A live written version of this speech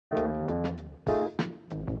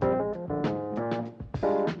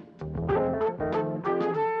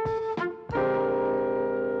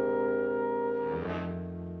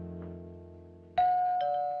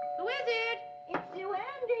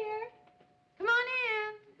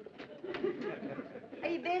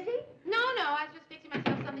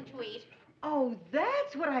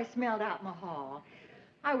what I smelled out in the hall.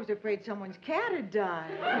 I was afraid someone's cat had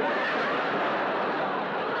died. You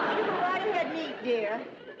go right ahead and eat, dear.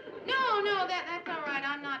 No, that's all right.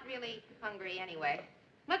 I'm not really hungry anyway.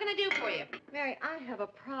 What can I do for you? Mary, I have a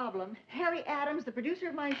problem. Harry Adams, the producer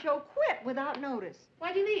of my show, quit without notice.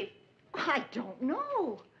 Why'd you leave? I don't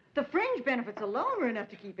know. The fringe benefits alone were enough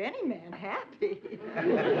to keep any man happy.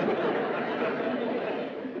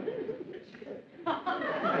 Well,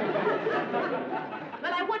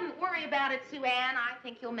 I wouldn't worry about it, Sue Ann. I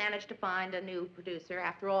think you'll manage to find a new producer.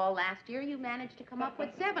 After all, last year you managed to come up with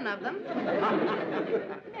 7 of them.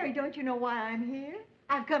 Mary, don't you know why I'm here?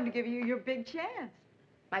 I've come to give you your big chance.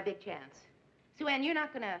 My big chance. Sue Ann, you're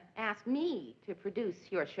not going to ask me to produce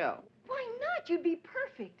your show. Why not? You'd be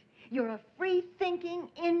perfect. You're a free-thinking,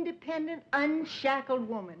 independent, unshackled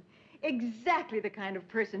woman. Exactly the kind of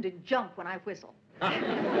person to jump when I whistle.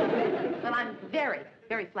 Well, I'm very,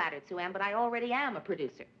 very flattered, Sue Ann, but I already am a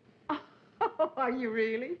producer. Oh, are you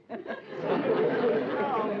really?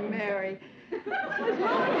 Oh, Mary. As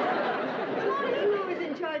long as you're always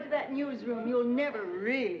in charge of that newsroom, you'll never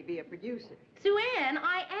really be a producer. Sue Ann,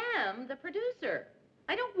 I am the producer.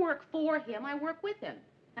 I don't work for him, I work with him.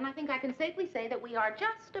 And I think I can safely say that we are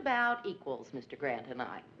just about equals, Mr. Grant and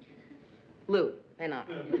I. Lou and I.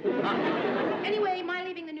 Anyway, my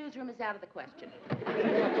leaving the newsroom is out of the question.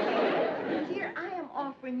 Dear, I am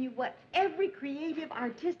offering you what every creative,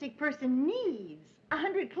 artistic person needs.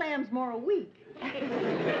 100 clams more a week.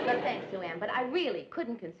 But thanks, Sue Ann, but I really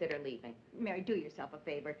couldn't consider leaving. Mary, do yourself a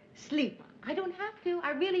favor. Sleep on it. I don't have to.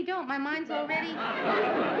 I really don't. My mind's already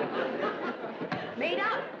made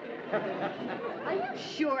up. Are you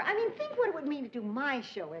sure? I mean, think what it would mean to do my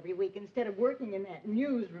show every week instead of working in that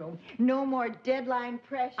newsroom. No more deadline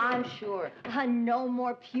pressure. I'm sure. No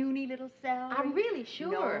more puny little salary. I'm really sure.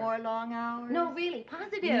 No more long hours. No, really,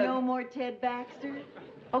 positive. No more Ted Baxter.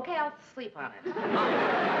 Okay, I'll sleep on it.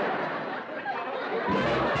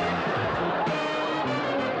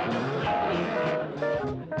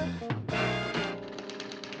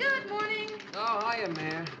 Good morning. Oh, hiya,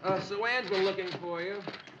 Mayor. Sue Ann's been looking for you.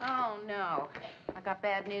 Oh, no. I got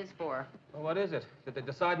bad news for her. Well, what is it? Did they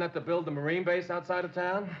decide not to build the Marine base outside of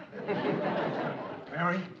town?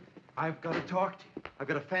 Mary, I've got to talk to you. I've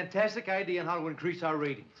got a fantastic idea on how to increase our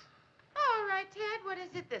ratings. All right, Ted, what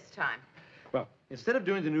is it this time? Well, instead of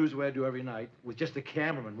doing the news the way I do every night with just a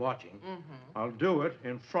cameraman watching, I'll do it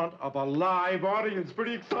in front of a live audience.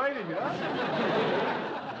 Pretty exciting, huh?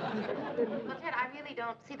 Well, Ted, I really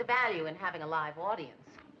don't see the value in having a live audience.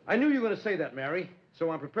 I knew you were going to say that, Mary, so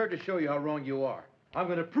I'm prepared to show you how wrong you are. I'm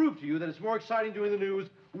going to prove to you that it's more exciting doing the news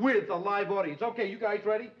with a live audience. Okay, you guys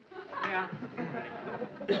ready? Yeah.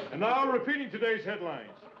 And now, repeating today's headlines.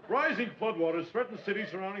 Rising floodwaters threaten cities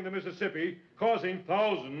surrounding the Mississippi, causing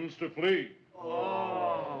thousands to flee.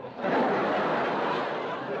 Oh.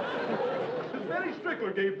 Mary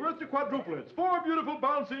Strickler gave birth to quadruplets, 4 beautiful,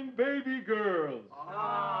 bouncing baby girls.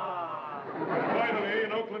 Ah. Finally,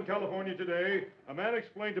 in Oakland, California today, a man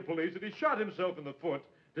explained to police that he shot himself in the foot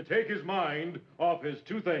to take his mind off his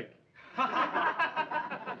toothache.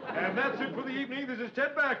 And that's it for the evening. This is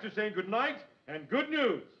Ted Baxter saying good night and good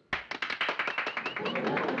news.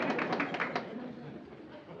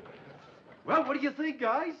 Well, what do you think,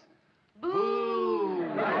 guys? Boo!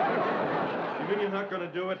 You mean you're not going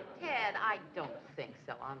to do it? Ted, I don't think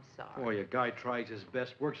so. I'm sorry. Boy, a guy tries his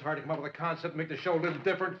best, works hard to come up with a concept, make the show a little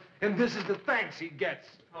different, and this is the thanks he gets.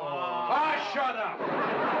 Shut up!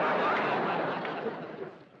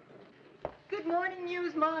 Good morning,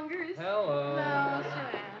 newsmongers. Hello. Hello, Sue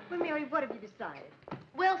Ann. Well, Mary, what have you decided?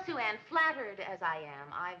 Well, Sue Ann, flattered as I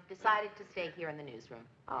am, I've decided to stay here in the newsroom.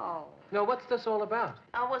 Oh. No, what's this all about?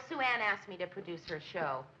 Oh, well, Sue Ann asked me to produce her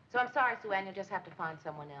show. So I'm sorry, Sue Ann, you'll just have to find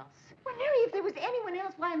someone else. Well, Mary, if there was anyone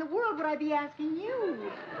else, why in the world would I be asking you?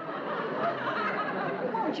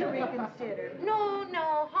 Won't you reconsider? No,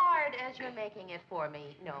 hard as you're making it for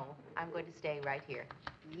me. No, I'm going to stay right here.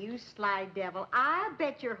 You sly devil. I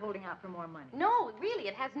bet you're holding out for more money. No, really,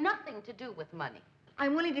 it has nothing to do with money.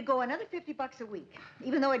 I'm willing to go another $50 a week,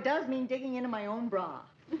 even though it does mean digging into my own bra.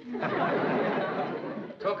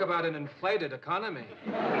 Talk about an inflated economy.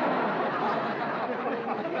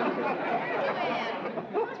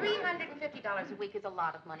 $350 a week is a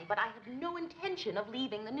lot of money, but I have no intention of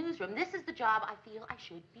leaving the newsroom. This is the job I feel I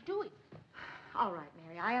should be doing. All right,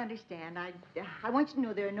 Mary, I understand. I want you to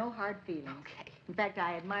know there are no hard feelings. Okay. In fact,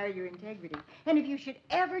 I admire your integrity. And if you should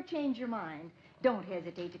ever change your mind, don't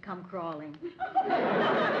hesitate to come crawling.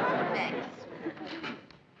 Thanks.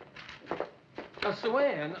 Sue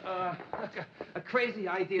Ann, a crazy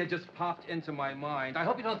idea just popped into my mind. I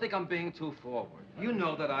hope you don't think I'm being too forward. You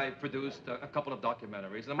know that I've produced a couple of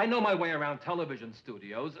documentaries, and I know my way around television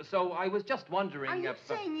studios, so I was just wondering Are you if...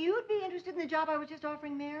 saying you'd be interested in the job I was just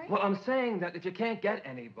offering Mary? Well, I'm saying that if you can't get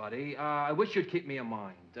anybody, I wish you'd keep me in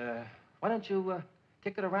mind. Why don't you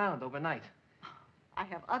kick it around overnight? I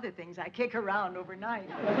have other things I kick around overnight.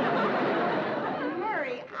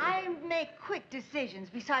 Murray, I make quick decisions.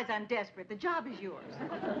 Besides, I'm desperate. The job is yours.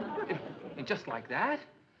 And just like that?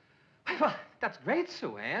 Well, that's great,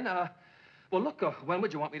 Sue Ann. Well, look, when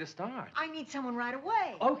would you want me to start? I need someone right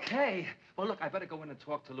away. Okay. Well, look, I better go in and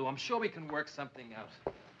talk to Lou. I'm sure we can work something out.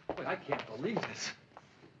 Boy, I can't believe this.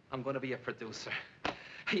 I'm going to be a producer.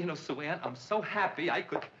 You know, Sue Ann, I'm so happy I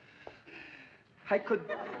could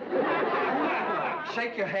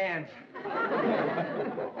shake your hand.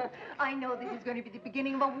 I know this is going to be the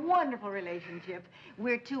beginning of a wonderful relationship.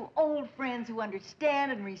 We're two old friends who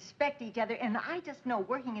understand and respect each other, and I just know,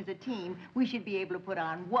 working as a team, we should be able to put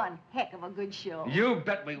on one heck of a good show. You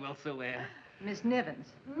bet we will, Sue Ann. Miss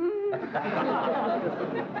Nivens.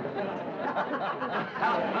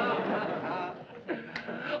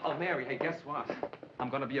 Oh, Mary, hey, guess what? I'm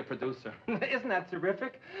going to be a producer. Isn't that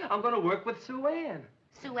terrific? I'm going to work with Sue Ann.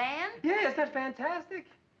 Sue Ann? Yeah, isn't that fantastic?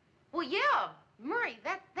 Well, yeah, Murray,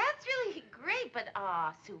 that's really great, but,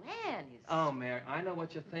 Sue Ann is... Oh, Mary, I know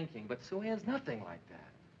what you're thinking, but Sue Ann's nothing like that.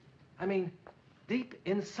 I mean, deep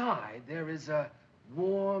inside, there is a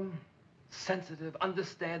warm, sensitive,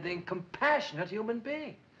 understanding, compassionate human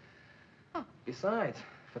being. Huh. Besides,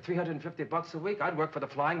 for $350 a week, I'd work for the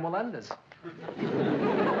Flying Melendez.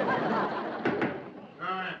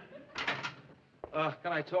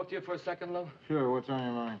 Can I talk to you for a second, Lou? Sure, what's on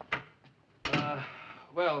your mind?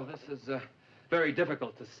 Well, this is very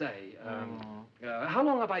difficult to say. How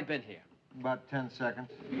long have I been here? About 10 seconds.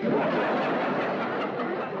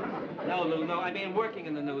 No, Lou, no. I mean, working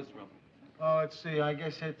in the newsroom. Oh, let's see. I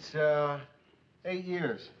guess it's 8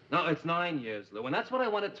 years. No, it's 9 years, Lou, and that's what I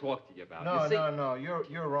want to talk to you about. No, You see... no.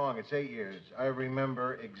 You're wrong. It's 8 years. I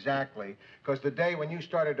remember exactly, because the day when you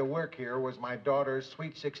started to work here was my daughter's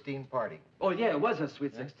Sweet 16 party. Oh, yeah, it was a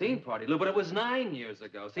Sweet 16 party, Lou, but it was 9 years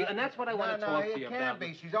ago. See, and that's what I want to talk to you about. No, it can't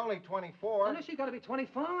be. She's only 24. Oh, no, she's got to be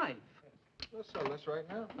 25. Let's settle this right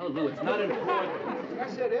now. Oh, Lou, it's not important.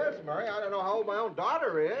 Yes, it is, Murray. I don't know how old my own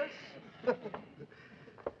daughter is.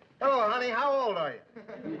 Hello, honey. How old are you?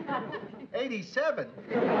 87.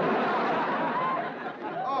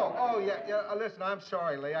 Oh, yeah. Listen, I'm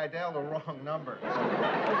sorry, Lee. I dialed the wrong number.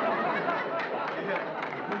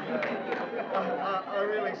 I'm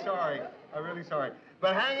really sorry. I'm really sorry.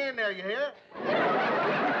 But hang in there, you hear?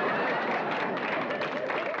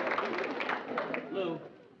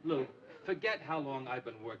 Lou, forget how long I've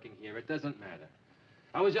been working here. It doesn't matter.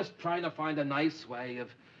 I was just trying to find a nice way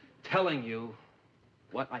of telling you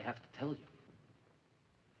what I have to tell you.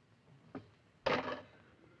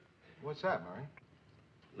 What's that, Murray?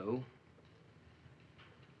 Lou,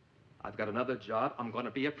 I've got another job. I'm going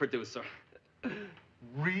to be a producer.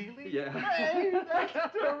 Really? Yeah. Hey, that's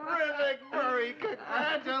terrific, Murray.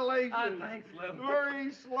 Congratulations. Thanks, Lou.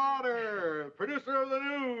 Murray Slaughter, producer of the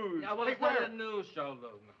news. Yeah, well, it's not a news show,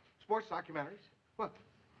 Lou. Sports documentaries? What?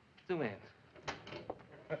 Sue Ann.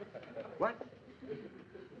 What?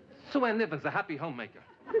 Sue Ann Nivens, the happy homemaker.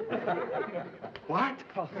 What?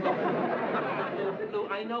 Oh, Lou,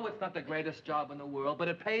 I know it's not the greatest job in the world, but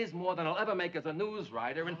it pays more than I'll ever make as a news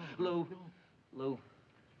writer. And Lou,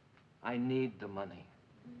 I need the money.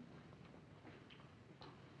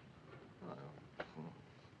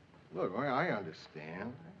 Look, I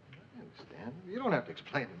understand. You don't have to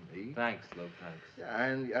explain to me. Thanks, Lou, thanks. Yeah,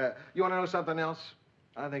 and you want to know something else?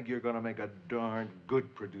 I think you're going to make a darn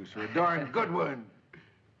good producer, a darn good one.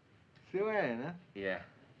 Sue Ann, huh? Yeah.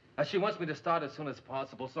 She wants me to start as soon as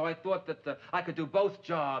possible, so I thought that I could do both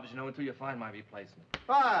jobs, you know, until you find my replacement.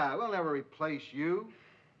 We'll never replace you.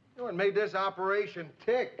 You what made this operation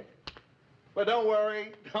tick. But don't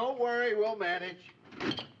worry, we'll manage.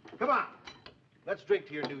 Come on, let's drink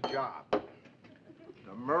to your new job.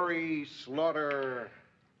 The Murray Slaughter,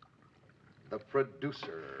 the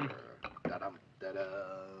producer. Da-dum,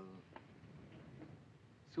 da-dum.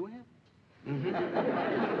 Sue Ann?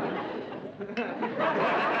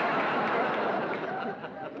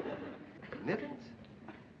 Nivens?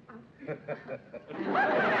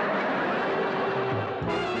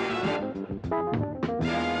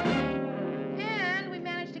 And we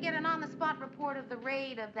managed to get an on-the-spot report of the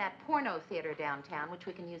raid of that porno theater downtown, which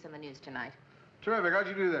we can use in the news tonight. Terrific. How'd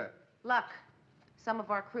you do that? Luck. Some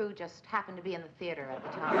of our crew just happened to be in the theater at the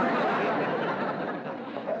time.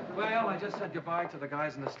 Well, I just said goodbye to the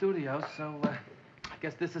guys in the studio, so I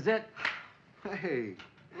guess this is it. Hey,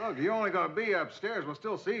 look, you're only going to be upstairs. We'll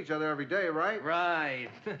still see each other every day, right? Right.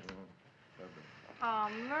 Oh,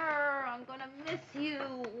 Murr, I'm gonna miss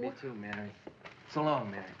you. Me too, Mary. So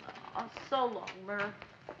long, Mary. Oh, so long, Murr.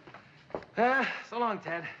 So long,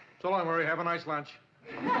 Ted. So long, Murray. Have a nice lunch.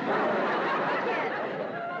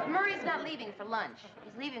 Murray's not leaving for lunch.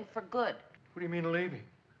 He's leaving for good. What do you mean leaving?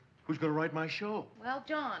 Who's going to write my show? Well,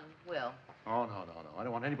 John will. Oh, no. I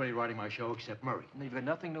don't want anybody writing my show except Murray. You've got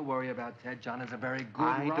nothing to worry about, Ted. John is a very good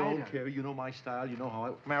I writer. don't care. You know my style. You know how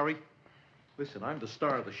I... Mary, listen, I'm the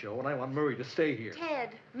star of the show, and I want Murray to stay here.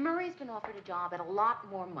 Ted, Murray's been offered a job at a lot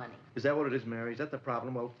more money. Is that what it is, Mary? Is that the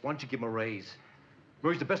problem? Well, why don't you give him a raise?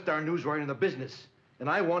 Murray's the best darn news writer in the business, and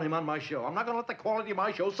I want him on my show. I'm not going to let the quality of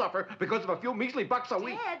my show suffer because of a few measly bucks a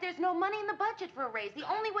week. Ted, there's no money in the budget for a raise.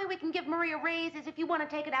 The only way we can give Murray a raise is if you want to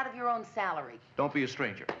take it out of your own salary. Don't be a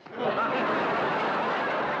stranger.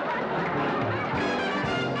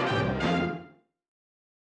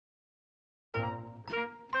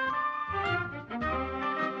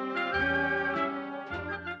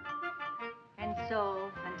 And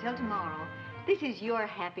so, until tomorrow, this is your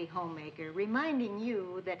happy homemaker, reminding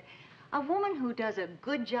you that a woman who does a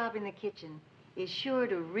good job in the kitchen is sure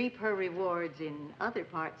to reap her rewards in other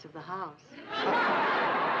parts of the house.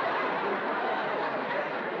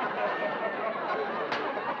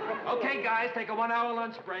 Okay, guys, take a 1-hour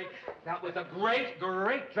lunch break. That was a great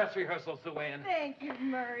dress rehearsal, Sue Ann. Thank you,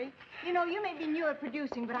 Murray. You know, you may be new at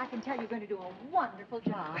producing, but I can tell you're going to do a wonderful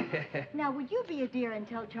job. Now, would you be a dear and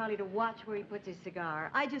tell Charlie to watch where he puts his cigar?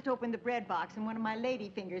 I just opened the bread box, and one of my lady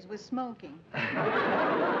fingers was smoking.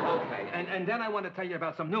 Okay, and then I want to tell you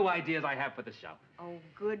about some new ideas I have for the show. Oh,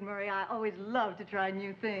 good, Murray. I always love to try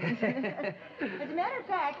new things. As a matter of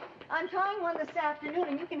fact, I'm trying one this afternoon,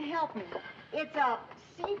 and you can help me. It's a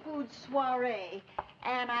seafood soiree,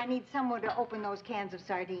 and I need someone to open those cans of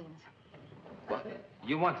sardines. What?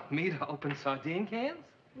 You want me to open sardine cans?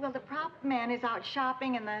 Well, the prop man is out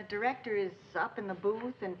shopping, and the director is up in the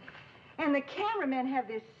booth, and the cameramen have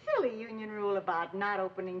this silly union rule about not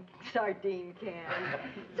opening sardine cans.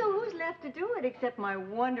 So who's left to do it except my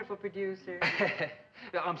wonderful producer?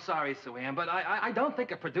 I'm sorry, Sue Ann, but I don't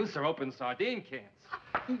think a producer opens sardine cans.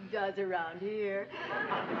 He does around here.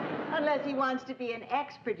 Unless he wants to be an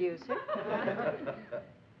ex-producer.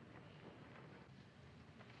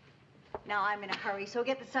 Now, I'm in a hurry, so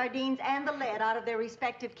get the sardines and the lead out of their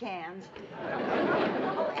respective cans.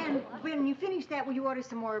 Oh, and when you finish that, will you order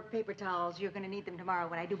some more paper towels? You're going to need them tomorrow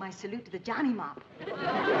when I do my salute to the Johnny Mop.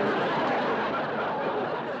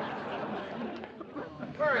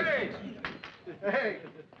 Murray! Hey!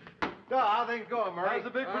 So, how things going, Murray? How's the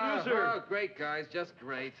big producer? Oh, great, guys, just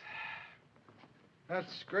great.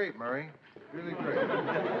 That's great, Murray. Really great.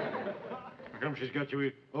 How come she's got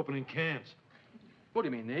you opening cans? What do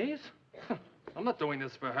you mean, these? I'm not doing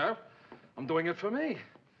this for her. I'm doing it for me.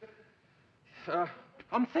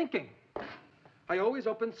 I'm thinking. I always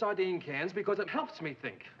open sardine cans because it helps me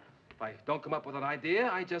think. If I don't come up with an idea,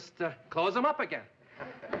 I just close them up again.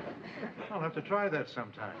 I'll have to try that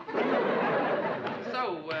sometime.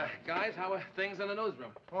 So, guys, how are things in the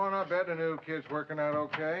newsroom? Oh, not bad. The new kid's working out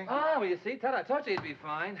okay. Oh, well, you see, Ted, I told you he'd be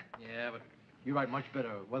fine. Yeah, but you write much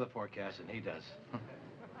better weather forecasts than he does.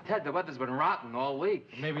 Ted, the weather's been rotten all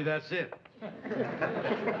week. Maybe that's it.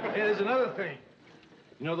 Hey, there's another thing.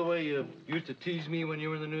 You know the way you used to tease me when you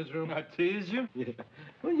were in the newsroom? I tease you? Yeah.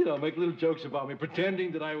 Well, you know, make little jokes about me,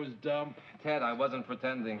 pretending that I was dumb. Ted, I wasn't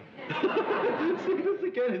pretending. That's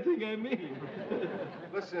the kind of thing I mean.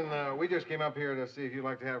 Listen, we just came up here to see if you'd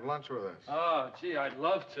like to have lunch with us. Oh, gee, I'd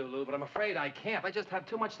love to, Lou, but I'm afraid I can't. I just have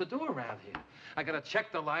too much to do around here. I gotta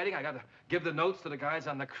check the lighting. I gotta give the notes to the guys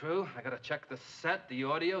on the crew. I gotta check the set, the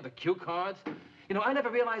audio, the cue cards. You know, I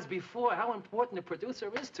never realized before how important a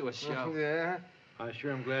producer is to a show. Yeah? I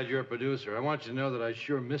sure am glad you're a producer. I want you to know that I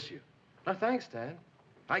sure miss you. Oh, thanks, Ted.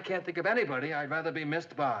 I can't think of anybody I'd rather be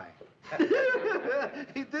missed by.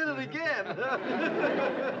 He did it again.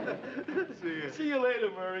 See you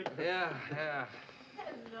later, Murray. Yeah.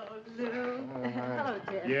 Hello, Lou. Hello,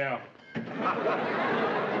 Ted. Yeah.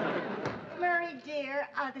 Murray, dear,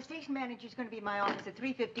 the station manager's going to be in my office at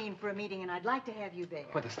 3:15 for a meeting, and I'd like to have you there.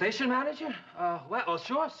 What, the station manager? Well,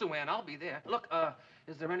 sure, Sue Ann, I'll be there. Look,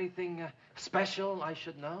 is there anything special I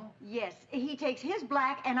should know? Yes, he takes his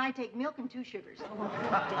black, and I take milk and 2 sugars.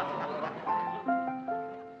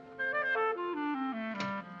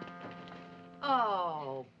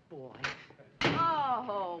 Oh, boy.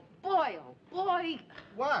 Oh, boy, oh, boy.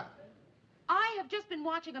 What? I have just been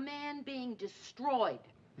watching a man being destroyed.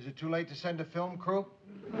 Is it too late to send a film crew?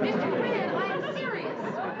 Mr. Grant, I am serious.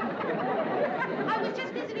 I was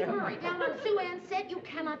just visiting Murray down on Sue Ann's set. You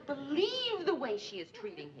cannot believe the way she is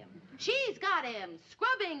treating him. She's got him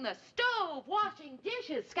scrubbing the stove, washing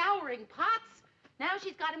dishes, scouring pots. Now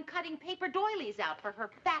she's got him cutting paper doilies out for her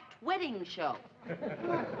fat wedding show.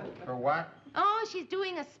 For what? Oh, she's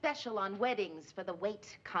doing a special on weddings for the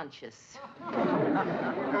weight conscious. What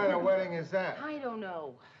kind of wedding is that? I don't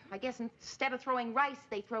know. I guess instead of throwing rice,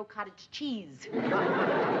 they throw cottage cheese. The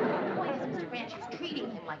point is, Mr. Grant, she's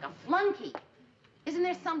treating him like a flunky. Isn't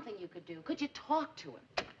there something you could do? Could you talk to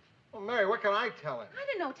him? Well, Mary, what can I tell him? I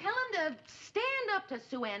don't know. Tell him to stand up to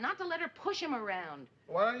Sue Ann, not to let her push him around.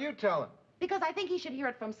 Why don't you tell him? Because I think he should hear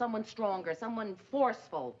it from someone stronger, someone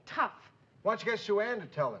forceful, tough. Why don't you get Sue Ann to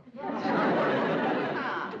tell him?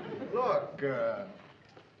 Ah. Look,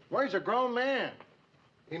 well, he's a grown man.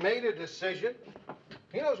 He made a decision.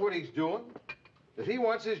 He knows what he's doing. If he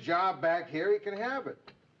wants his job back here, he can have it.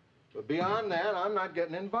 But beyond that, I'm not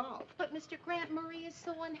getting involved. But Mr. Grant, Marie is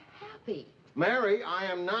so unhappy. Mary, I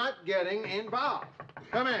am not getting involved.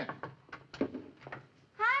 Come in.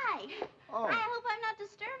 Hi. Oh. I hope I'm not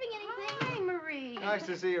disturbing anything. Hi, Marie. Nice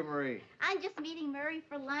to see you, Marie. I'm just meeting Murray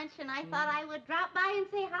for lunch, and I thought I would drop by and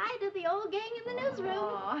say hi to the old gang in the newsroom.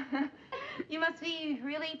 Aw. You must be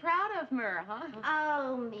really proud of Murr, huh?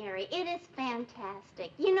 Oh, Mary, it is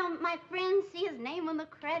fantastic. You know, my friends see his name on the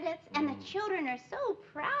credits, and the children are so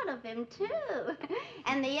proud of him, too.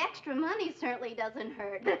 And the extra money certainly doesn't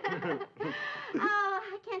hurt. Oh,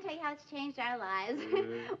 I can't tell you how it's changed our lives.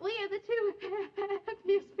 We are the two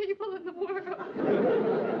happiest people in the world.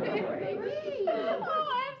 Mary. Oh,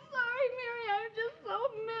 I'm sorry, Mary. I'm just so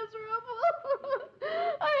miserable.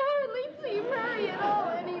 I hardly see Murray at all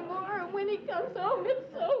anymore. And when he comes home,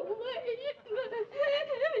 it's so late. He's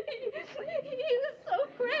so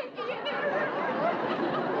cranky and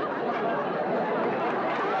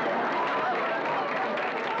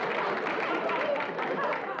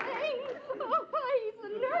he's a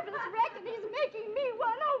nervous wreck, and he's making me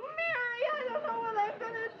one. Oh, Mary, I don't know what I'm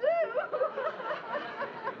going to do.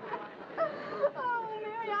 Oh,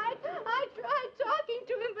 Mary, I tried talking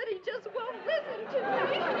to him, but he just won't listen to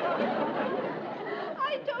me. I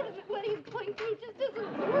told him that what he's going through just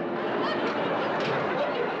isn't working.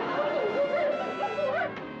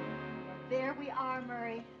 There we are,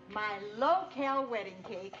 Murray. My low-cal wedding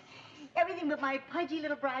cake. Everything but my pudgy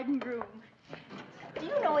little bride and groom. Do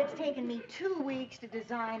you know it's taken me 2 weeks to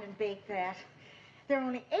design and bake that? There are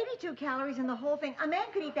only 82 calories in the whole thing. A man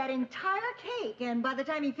could eat that entire cake, and by the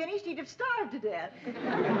time he finished, he'd have starved to death.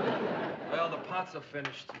 Well, the pots are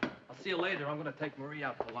finished. I'll see you later. I'm going to take Marie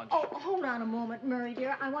out for lunch. Oh, hold on a moment, Murray,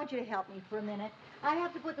 dear. I want you to help me for a minute. I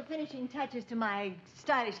have to put the finishing touches to my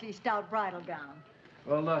stylishly stout bridal gown.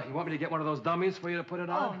 Well, you want me to get one of those dummies for you to put it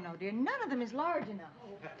Oh, on? no, dear. None of them is large enough.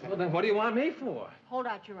 Well, then what do you want me for? Hold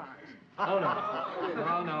out your arms. Oh,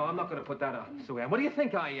 no. No, I'm not going to put that on, Sue Ann. What do you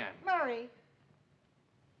think I am? Murray.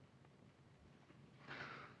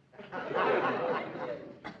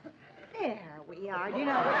 There we are. You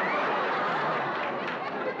know,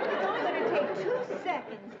 it's only going to take 2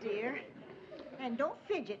 seconds, dear. And don't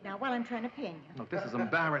fidget now while I'm trying to pin you. Look, this is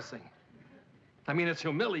embarrassing. I mean, it's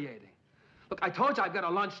humiliating. Look, I told you I've got a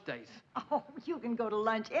lunch date. Oh, you can go to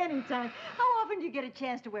lunch anytime. How often do you get a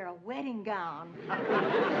chance to wear a wedding gown?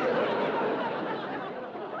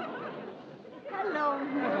 Hello.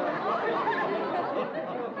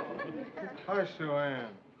 Hi, Sue Ann.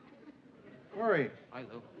 Murray. Hi,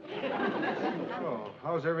 Lou. Oh,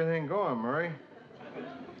 how's everything going, Murray?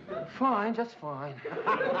 Fine, just fine.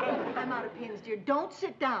 I'm out of pins, dear. Don't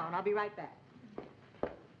sit down. I'll be right back.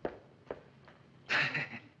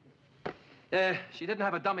 She didn't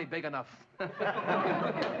have a dummy big enough.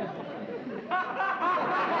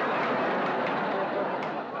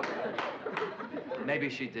 Maybe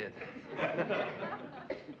she did.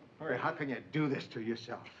 Murray, how can you do this to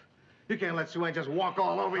yourself? You can't let Sue Ann just walk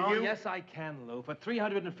all over Oh, you. yes, I can, Lou. For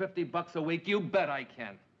 $350 a week, you bet I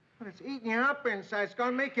can. But it's eating you up inside. It's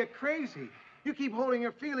gonna make you crazy. You keep holding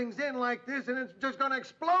your feelings in like this, and it's just gonna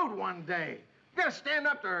explode one day. You gotta stand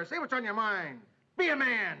up to her. Say what's on your mind. Be a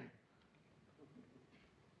man.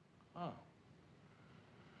 Oh.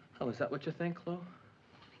 Oh, is that what you think, Lou?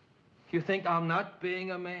 You think I'm not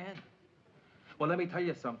being a man? Well, let me tell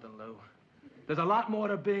you something, Lou. There's a lot more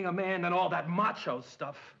to being a man than all that macho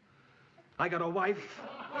stuff. I got a wife.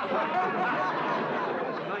 And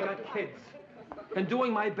I got kids. And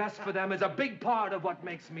doing my best for them is a big part of what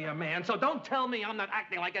makes me a man. So don't tell me I'm not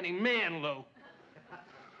acting like any man, Lou.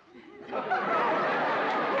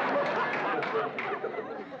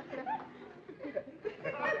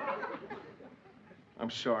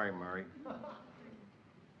 sorry, Murray.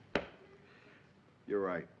 You're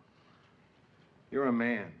right. You're a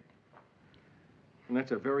man. And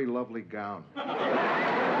that's a very lovely gown.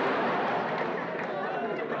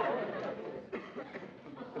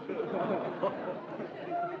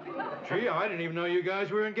 Gee, I didn't even know you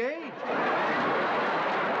guys were engaged.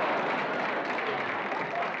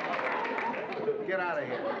 Get out of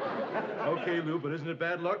here. Okay, Lou, but isn't it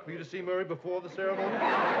bad luck for you to see Murray before the ceremony? Get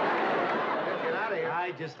out of here.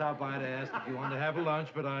 I just stopped by to ask if you wanted to have a lunch,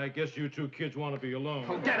 but I guess you two kids want to be alone.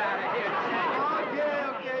 Oh, get out of here,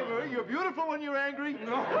 Okay, Murray. You're beautiful when you're angry.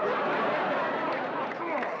 No.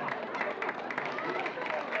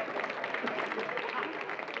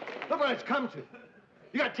 Look what it's come to.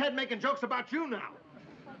 You got Ted making jokes about you now.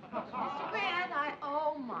 Mr. Grant,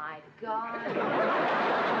 oh, my God.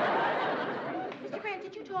 Mr. Grant,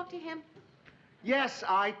 did you talk to him? Yes,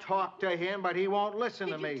 I talked to him, but he won't listen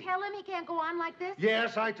to me. Did you tell him he can't go on like this?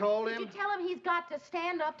 Yes, I told Did him. you tell him he's got to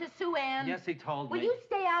stand up to Sue Ann? Yes, he told me. Will you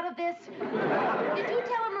stay out of this? Did you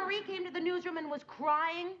tell him Marie came to the newsroom and was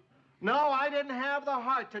crying? No, I didn't have the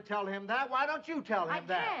heart to tell him that. Why don't you tell him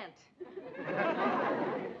that? I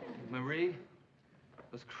can't. Marie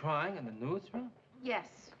was crying in the newsroom? Yes.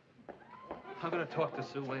 I'm going to talk to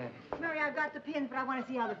Sue Ann. Murray, I've got the pins, but I want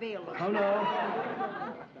to see how the veil looks. Oh, no.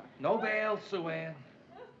 No veil, Sue Ann.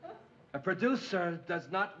 A producer does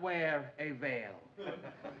not wear a veil.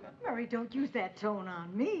 Murray, don't use that tone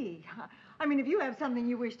on me. I mean, if you have something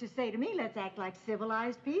you wish to say to me, let's act like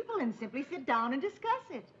civilized people and simply sit down and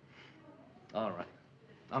discuss it. All right.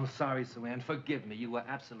 I'm sorry, Sue Ann. Forgive me. You were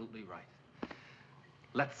absolutely right.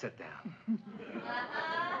 Let's sit down.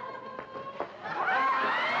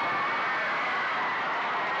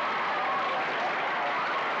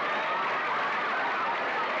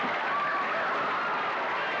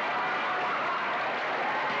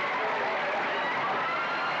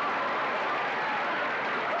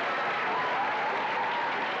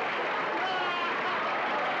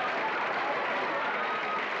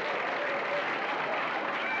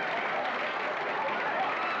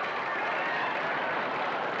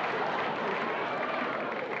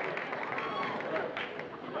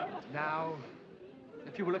 Now,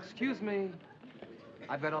 if you will excuse me,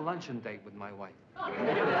 I've got a luncheon date with my wife.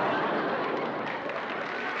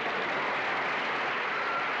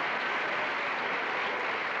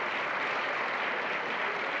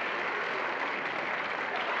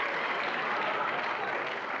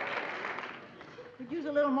 Could use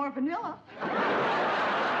a little more vanilla.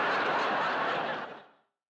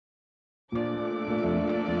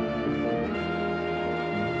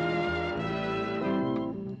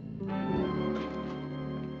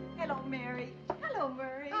 Hello, Mary. Hello,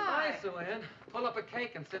 Murray. Hi, Sue Ann. Pull up a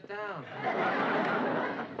cake and sit down.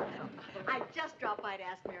 I just dropped by to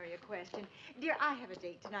ask Mary a question. Dear, I have a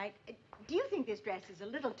date tonight. Do you think this dress is a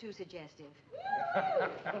little too suggestive?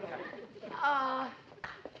 Well,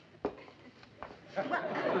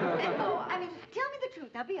 no, I mean, tell me the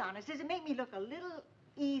truth. Now, be honest. Does it make me look a little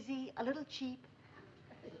easy, a little cheap?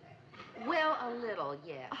 Well, a little,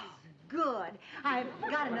 yes. Oh, good. I've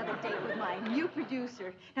got another date with my new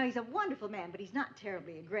producer. Now, he's a wonderful man, but he's not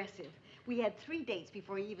terribly aggressive. We had 3 dates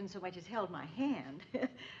before he even so much as held my hand.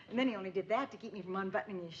 And then he only did that to keep me from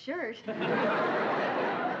unbuttoning his shirt. Mary,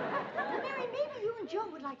 maybe you and Joe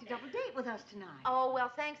would like to double date with us tonight. Oh,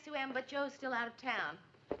 well, thanks, Sue Ann, but Joe's still out of town.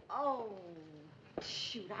 Oh,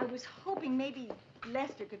 shoot. I was hoping maybe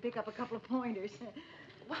Lester could pick up a couple of pointers.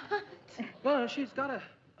 What? Well, she's got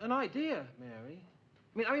an idea, Mary.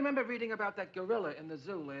 I mean, I remember reading about that gorilla in the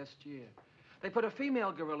zoo last year. They put a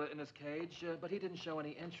female gorilla in his cage, but he didn't show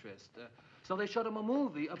any interest. So they showed him a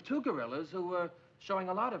movie of 2 gorillas who were showing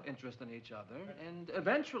a lot of interest in each other, and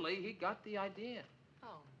eventually he got the idea.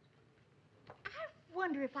 Oh. I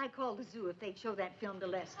wonder if I called the zoo if they'd show that film to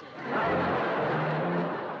Lester.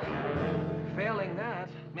 Failing that,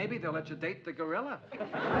 maybe they'll let you date the gorilla.